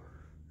manual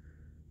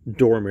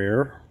door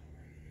mirror.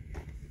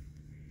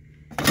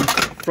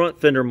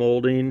 Front fender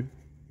molding.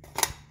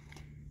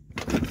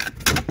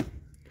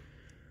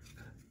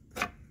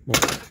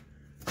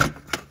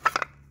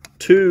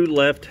 Two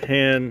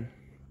left-hand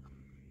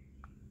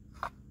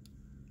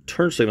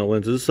turn signal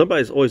lenses.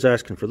 Somebody's always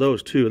asking for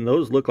those too, and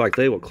those look like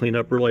they will clean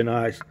up really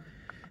nice.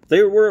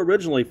 They were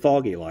originally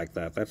foggy like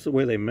that. That's the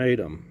way they made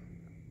them.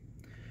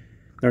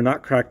 They're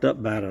not cracked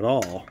up bad at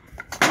all.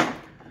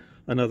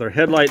 Another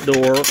headlight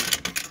door.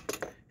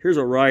 Here's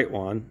a right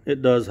one.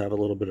 It does have a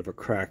little bit of a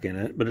crack in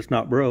it, but it's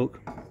not broke.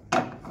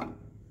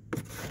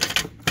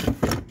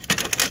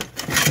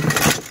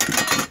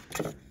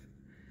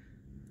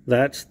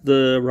 That's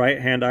the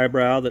right-hand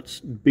eyebrow that's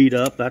beat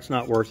up. That's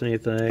not worth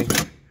anything.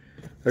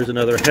 There's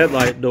another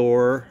headlight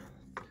door.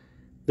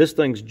 This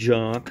thing's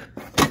junk.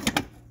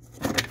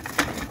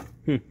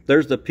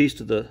 There's the piece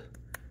to the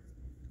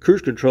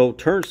cruise control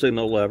turn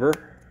signal lever.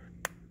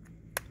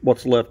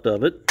 What's left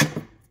of it.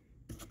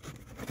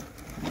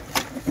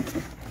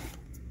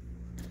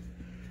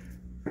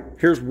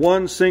 Here's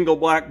one single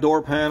black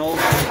door panel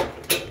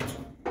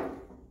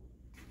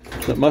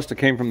that must have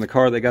came from the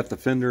car they got the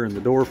fender and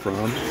the door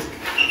from.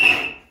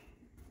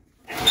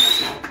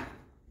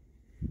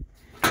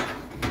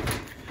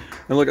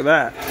 And look at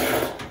that.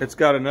 It's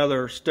got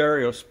another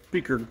stereo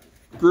speaker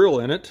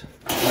grill in it.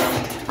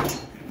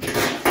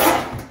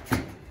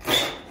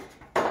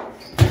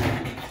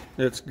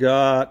 It's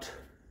got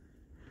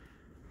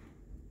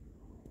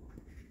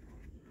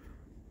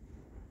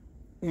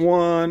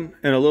one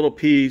and a little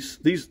piece.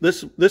 This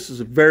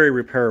is very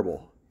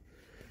repairable.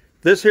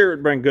 This here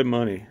would bring good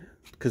money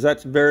because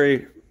that's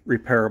very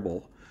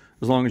repairable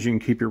as long as you can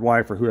keep your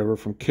wife or whoever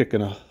from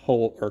kicking a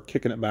hole or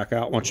kicking it back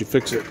out once you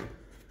fix it.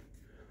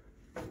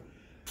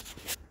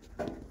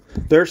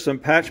 There's some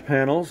patch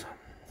panels.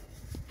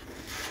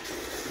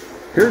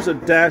 Here's a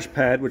dash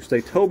pad, which they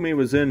told me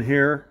was in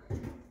here.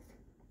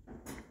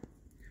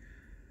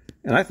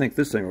 And I think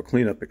this thing will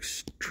clean up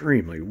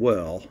extremely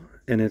well.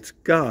 And it's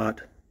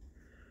got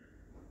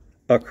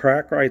a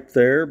crack right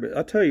there. But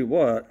I'll tell you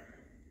what,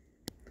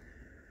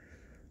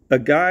 a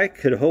guy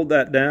could hold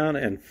that down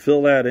and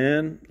fill that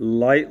in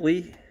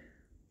lightly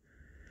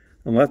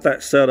and let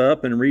that set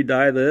up and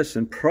re-dye this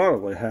and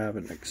probably have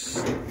an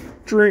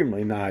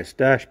extremely nice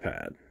dash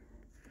pad.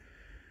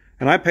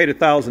 And I paid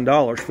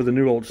 $1,000 for the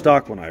new old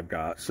stock one I've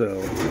got.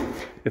 So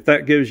if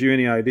that gives you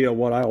any idea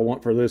what I'll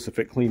want for this if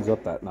it cleans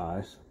up that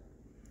nice.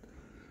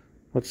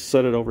 Let's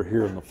set it over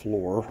here on the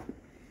floor.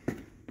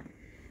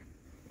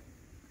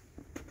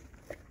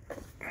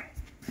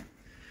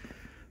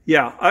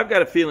 Yeah, I've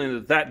got a feeling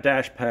that that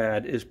dash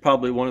pad is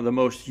probably one of the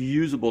most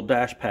usable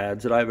dash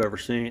pads that I've ever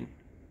seen.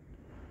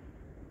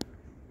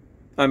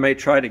 I may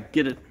try to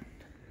get it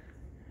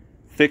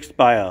fixed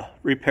by a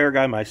repair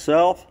guy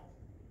myself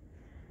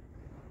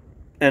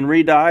and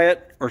re-dye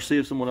it, or see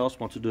if someone else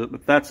wants to do it.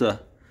 But that's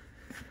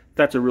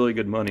a really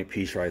good money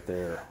piece right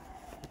there.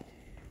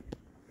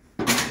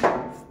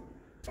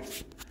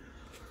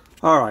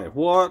 All right,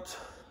 what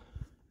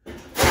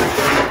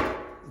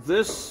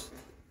this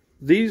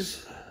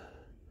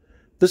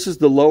is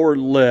the lower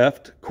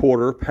left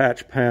quarter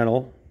patch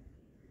panel.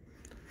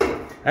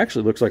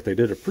 Actually looks like they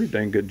did a pretty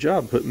dang good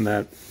job putting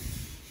that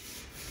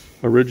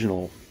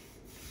original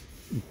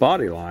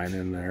body line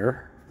in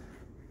there.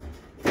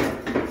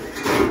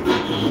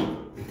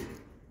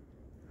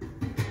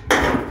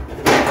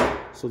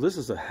 So this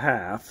is a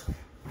half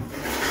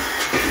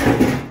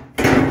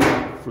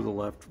for the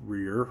left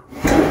rear.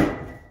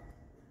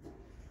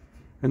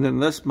 And then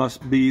this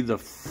must be the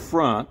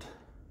front.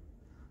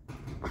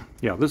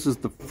 Yeah, this is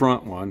the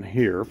front one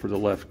here for the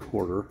left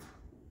quarter.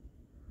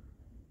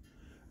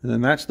 And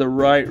then that's the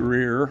right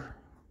rear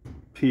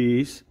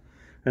piece.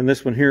 And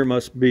this one here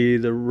must be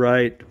the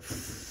right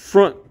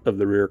front of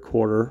the rear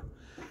quarter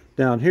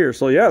down here.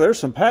 So yeah, there's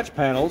some patch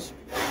panels.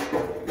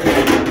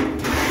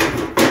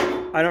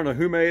 I don't know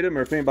who made them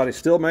or if anybody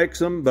still makes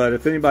them, but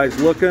if anybody's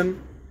looking,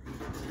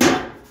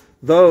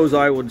 those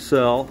I would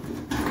sell.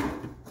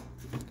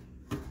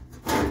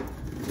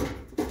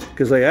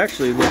 Because they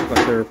actually look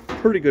like they're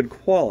pretty good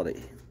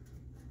quality.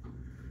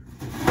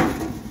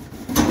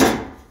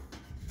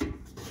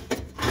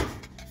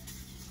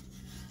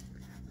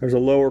 There's a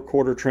lower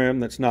quarter trim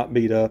that's not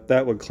beat up.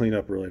 That would clean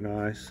up really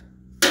nice.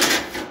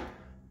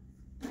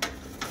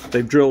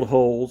 They've drilled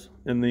holes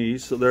in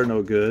these, so they're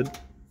no good.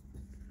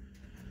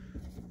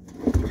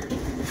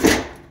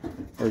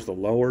 There's the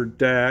lower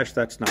dash.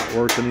 That's not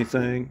worth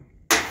anything.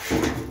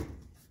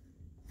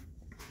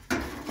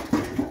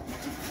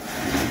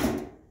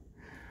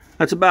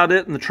 That's about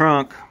it in the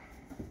trunk.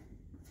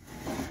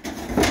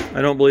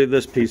 I don't believe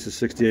this piece is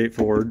 68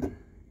 Ford.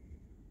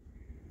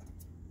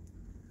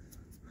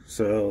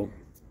 So,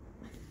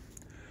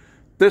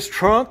 this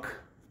trunk,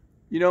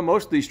 you know,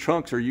 most of these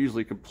trunks are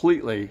usually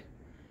completely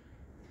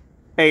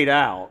ate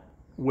out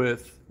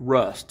with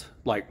rust,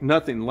 like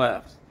nothing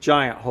left,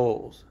 giant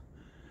holes.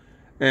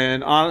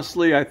 And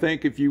honestly, I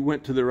think if you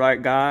went to the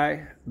right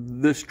guy,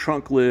 this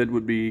trunk lid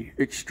would be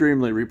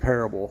extremely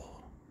repairable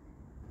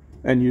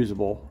and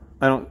usable.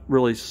 I don't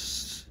really,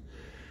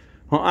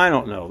 well, I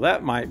don't know.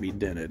 That might be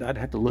dented. I'd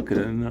have to look at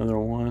another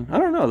one. I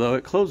don't know though.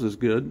 It closes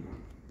good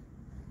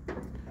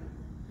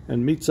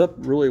and meets up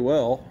really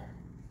well,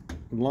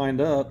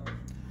 lined up.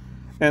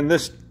 And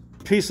this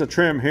piece of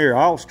trim here,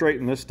 I'll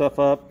straighten this stuff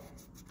up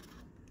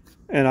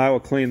and I will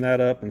clean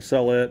that up and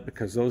sell it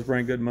because those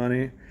bring good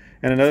money.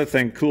 And another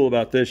thing cool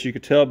about this, you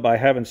could tell by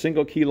having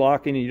single key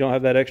locking and you don't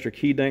have that extra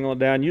key dangling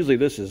down. Usually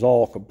this is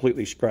all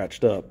completely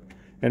scratched up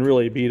and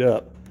really beat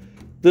up.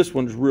 This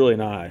one's really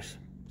nice.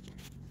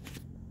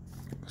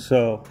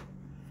 So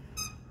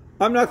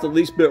I'm not the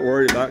least bit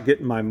worried about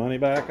getting my money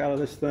back out of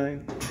this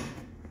thing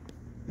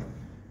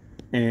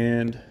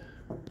and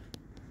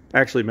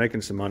actually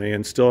making some money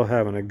and still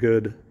having a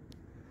good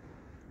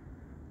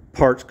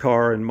parts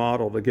car and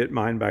model to get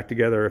mine back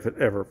together if it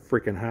ever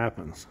freaking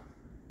happens.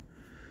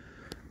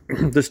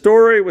 The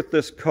story with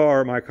this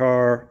car, my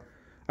car,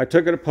 I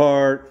took it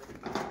apart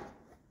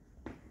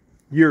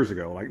years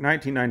ago, like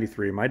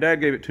 1993. My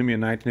dad gave it to me in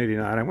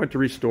 1989. I went to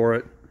restore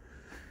it.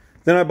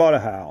 Then I bought a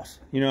house,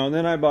 you know, and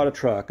then I bought a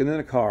truck, and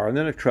then a car, and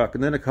then a truck,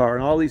 and then a car,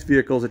 and all these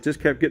vehicles that just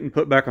kept getting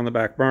put back on the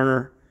back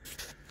burner.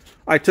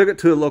 I took it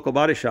to a local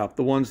body shop,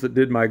 the ones that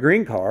did my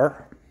green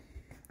car.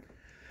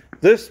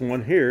 This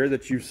one here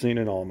that you've seen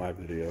in all my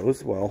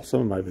videos, well,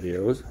 some of my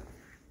videos.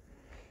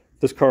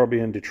 This car will be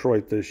in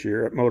Detroit this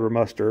year at Motor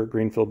Muster,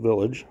 Greenfield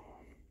Village.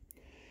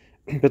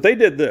 But they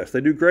did this.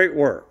 They do great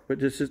work. But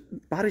just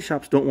body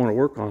shops don't want to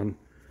work on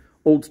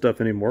old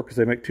stuff anymore because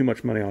they make too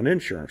much money on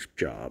insurance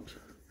jobs.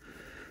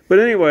 But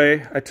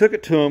anyway, I took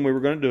it to them. We were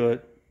going to do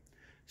it.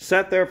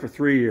 Sat there for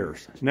 3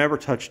 years. Never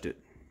touched it.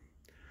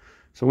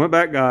 So I went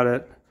back, got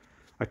it.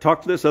 I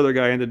talked to this other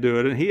guy into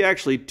doing it, and he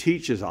actually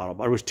teaches auto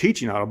body. I was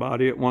teaching auto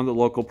body at one of the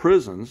local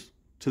prisons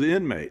to the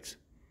inmates.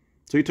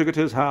 So he took it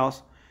to his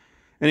house,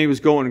 and he was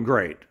going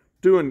great.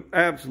 Doing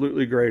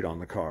absolutely great on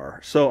the car.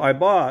 So I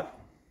bought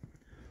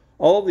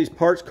all of these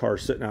parts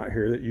cars sitting out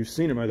here that you've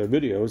seen in my other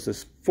videos.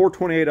 This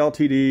 428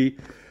 LTD,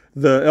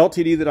 the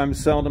LTD that I'm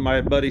selling to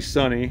my buddy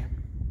Sonny.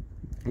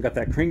 I got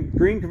that green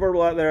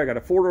convertible out there. I got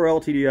a 4-door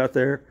LTD out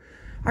there.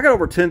 I got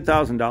over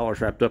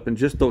 $10,000 wrapped up in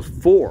just those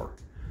 4.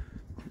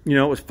 You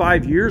know, it was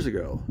 5 years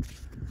ago.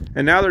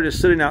 And now they're just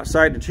sitting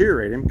outside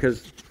deteriorating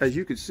because, as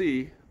you can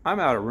see, I'm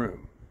out of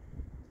room.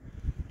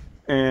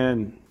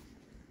 And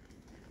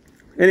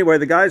anyway,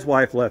 the guy's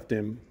wife left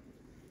him.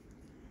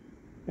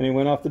 And he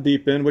went off the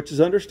deep end, which is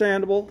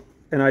understandable.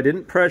 And I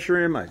didn't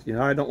pressure him.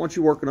 I don't want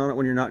you working on it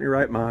when you're not in your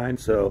right mind.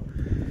 So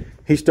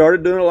he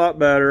started doing a lot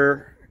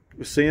better.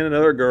 Was seeing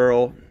another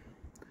girl.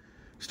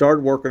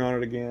 Started working on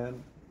it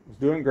again. Was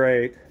doing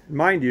great.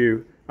 Mind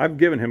you, I've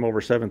given him over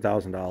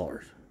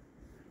 $7,000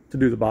 to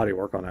do the body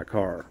work on that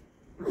car.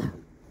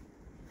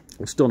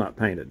 It's still not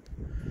painted.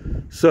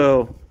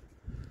 So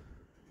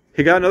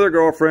he got another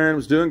girlfriend.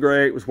 Was doing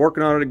great. Was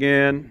working on it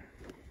again.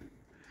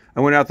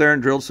 I went out there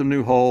and drilled some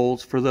new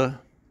holes for the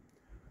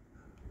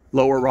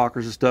lower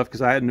rockers and stuff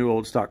because I had new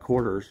old stock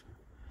quarters.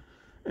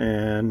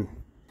 And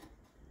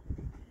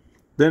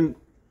then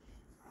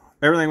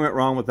everything went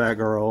wrong with that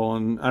girl,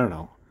 and I don't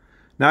know.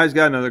 Now he's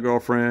got another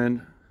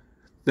girlfriend.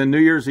 Then New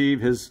Year's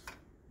Eve, his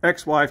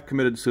ex-wife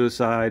committed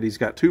suicide. He's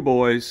got 2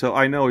 boys, so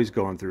I know he's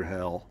going through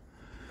hell.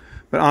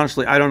 But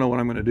honestly, I don't know what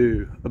I'm going to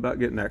do about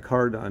getting that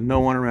car done. No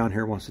one around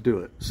here wants to do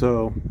it.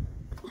 So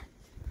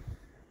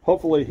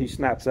hopefully he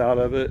snaps out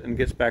of it and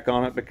gets back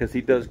on it because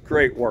he does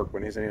great work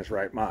when he's in his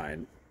right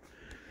mind.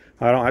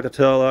 I don't have to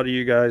tell a lot of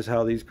you guys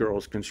how these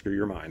girls can screw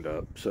your mind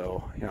up.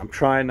 So you know, I'm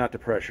trying not to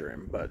pressure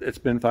him, but it's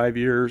been 5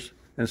 years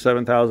and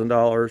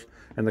 $7,000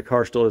 and the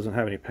car still doesn't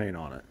have any paint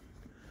on it.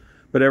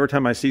 But every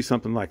time I see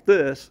something like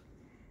this,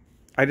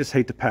 I just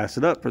hate to pass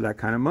it up for that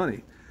kind of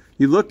money.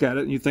 You look at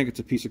it and you think it's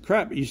a piece of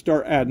crap, but you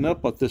start adding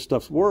up what this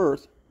stuff's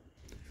worth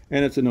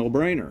and it's a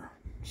no-brainer.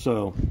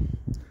 So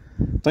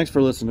thanks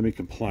for listening to me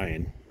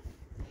complain.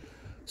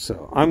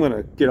 So I'm going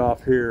to get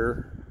off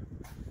here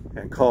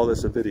and call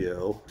this a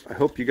video. I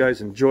hope you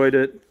guys enjoyed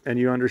it and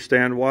you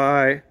understand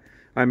why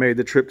I made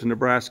the trip to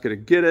Nebraska to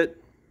get it.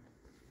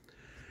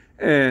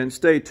 And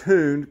stay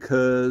tuned,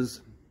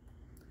 because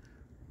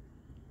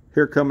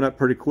here coming up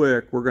pretty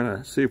quick, we're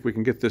gonna see if we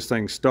can get this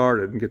thing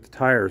started and get the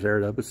tires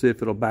aired up and see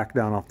if it'll back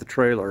down off the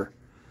trailer.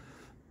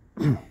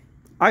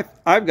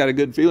 I've got a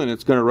good feeling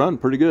it's gonna run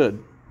pretty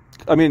good.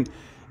 I mean,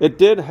 it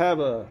did have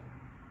a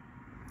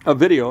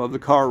video of the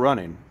car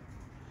running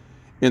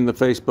in the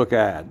Facebook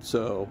ad,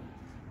 so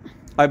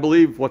I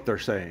believe what they're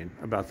saying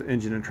about the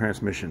engine and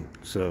transmission.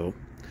 So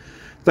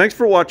thanks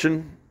for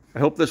watching. I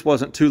hope this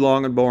wasn't too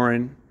long and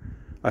boring.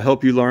 I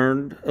hope you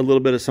learned a little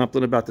bit of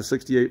something about the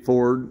 68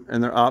 Ford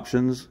and their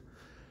options.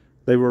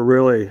 They were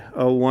really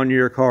a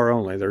one-year car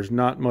only. There's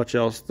not much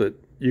else that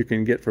you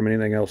can get from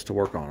anything else to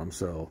work on them.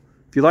 So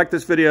if you like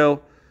this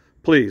video,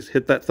 please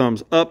hit that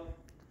thumbs up,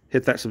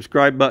 hit that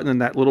subscribe button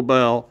and that little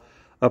bell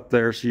up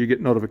there so you get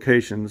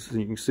notifications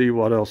and you can see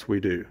what else we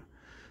do.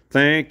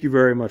 Thank you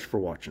very much for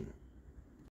watching.